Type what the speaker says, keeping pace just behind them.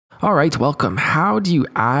All right, welcome. How do you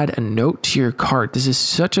add a note to your cart? This is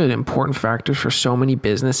such an important factor for so many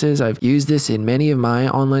businesses. I've used this in many of my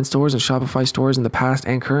online stores and Shopify stores in the past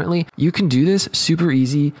and currently. You can do this super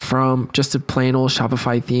easy from just a plain old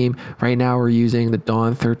Shopify theme. Right now we're using the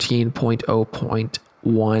Dawn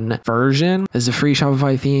 13.0.1 version. This is a free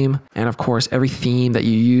Shopify theme. And of course, every theme that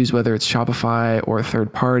you use, whether it's Shopify or a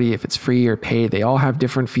third party, if it's free or paid, they all have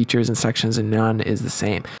different features and sections and none is the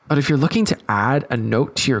same. But if you're looking to add a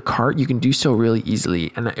note to your cart, you can do so really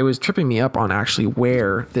easily. And it was tripping me up on actually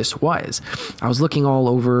where this was. I was looking all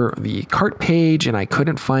over the cart page and I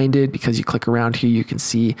couldn't find it because you click around here, you can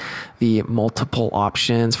see the multiple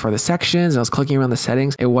options for the sections. I was clicking around the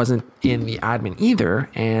settings. It wasn't in the admin either.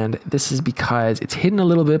 And this is because it's hidden a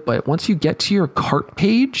little bit, but once you get to your cart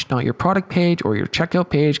page, not your product page or your checkout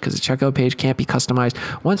page, because the checkout page can't be customized.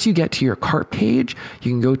 Once you get to your cart page,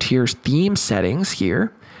 you can go to your theme settings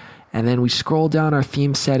here. And then we scroll down our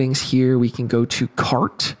theme settings here. We can go to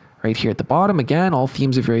cart right here at the bottom. Again, all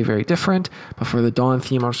themes are very, very different, but for the Dawn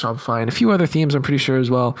theme on Shopify and a few other themes, I'm pretty sure as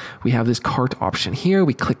well, we have this cart option here.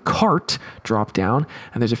 We click cart, drop down,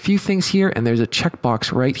 and there's a few things here, and there's a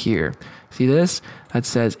checkbox right here. See this? That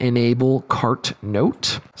says enable cart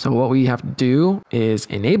note. So what we have to do is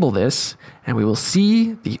enable this, and we will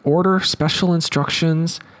see the order special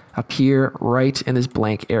instructions appear right in this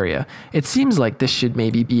blank area. It seems like this should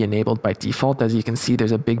maybe be enabled by default. As you can see,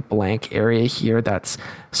 there's a big blank area here that's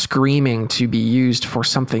screaming to be used for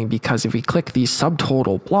something, because if we click the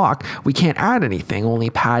subtotal block, we can't add anything, only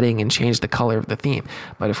padding and change the color of the theme.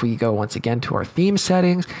 But if we go once again to our theme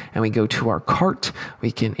settings and we go to our cart,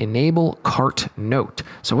 we can enable cart note.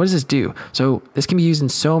 So what does this do? So this can be used in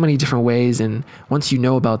so many different ways. And once you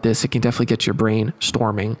know about this, it can definitely get your brain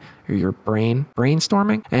storming, or your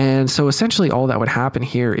brainstorming. And so essentially all that would happen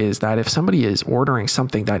here is that if somebody is ordering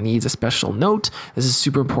something that needs a special note, this is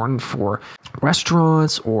super important for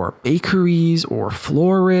restaurants or bakeries or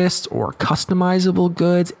florists or customizable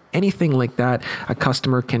goods, anything like that. A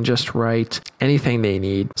customer can just write anything they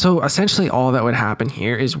need. So essentially all that would happen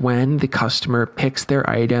here is when the customer picks their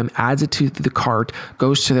item, adds it to the cart,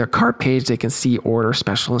 goes to their cart page, they can see order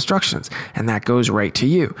special instructions, and that goes right to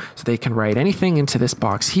you. So they can write anything into this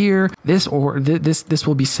box here. This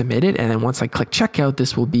will be submitted, and then once I click checkout,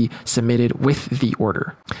 this will be submitted with the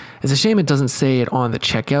order. It's a shame it doesn't say it on the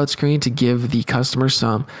checkout screen to give the customer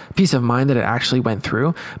some peace of mind that it actually went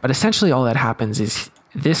through. But essentially all that happens is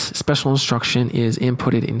this special instruction is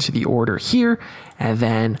inputted into the order here, and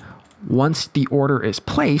then once the order is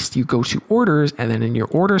placed, you go to orders, and then in your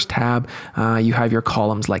orders tab, you have your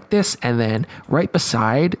columns like this, and then right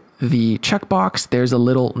beside the checkbox, there's a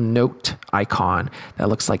little note icon that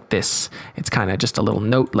looks like this. It's kind of just a little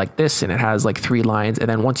note like this, and it has like 3 lines. And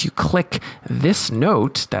then once you click this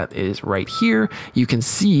note that is right here, you can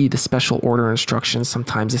see the special order instructions.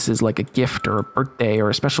 Sometimes this is like a gift or a birthday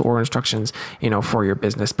or a special order instructions, for your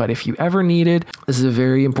business. But if you ever need it, this is a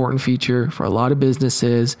very important feature for a lot of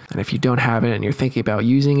businesses. And if you don't have it and you're thinking about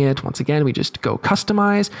using it, once again, we just go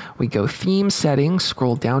customize, we go theme settings,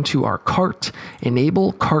 scroll down to our cart,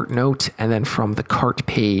 enable cart note, and then from the cart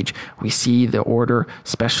page we see the order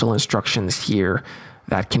special instructions here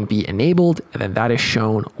that can be enabled, and then that is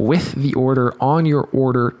shown with the order on your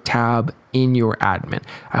order tab in your admin.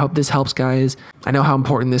 I hope this helps, guys. I know how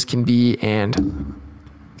important this can be and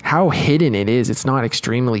how hidden it is. It's not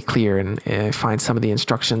extremely clear, and I find some of the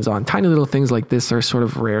instructions on tiny little things like this are sort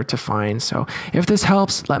of rare to find. So if this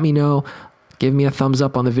helps, let me know. Give me a thumbs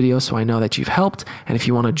up on the video so I know that you've helped. And if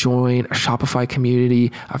you want to join a Shopify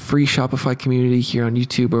community, a free Shopify community here on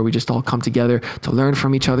YouTube where we just all come together to learn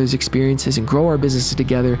from each other's experiences and grow our businesses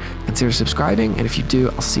together, consider subscribing. And if you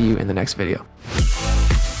do, I'll see you in the next video.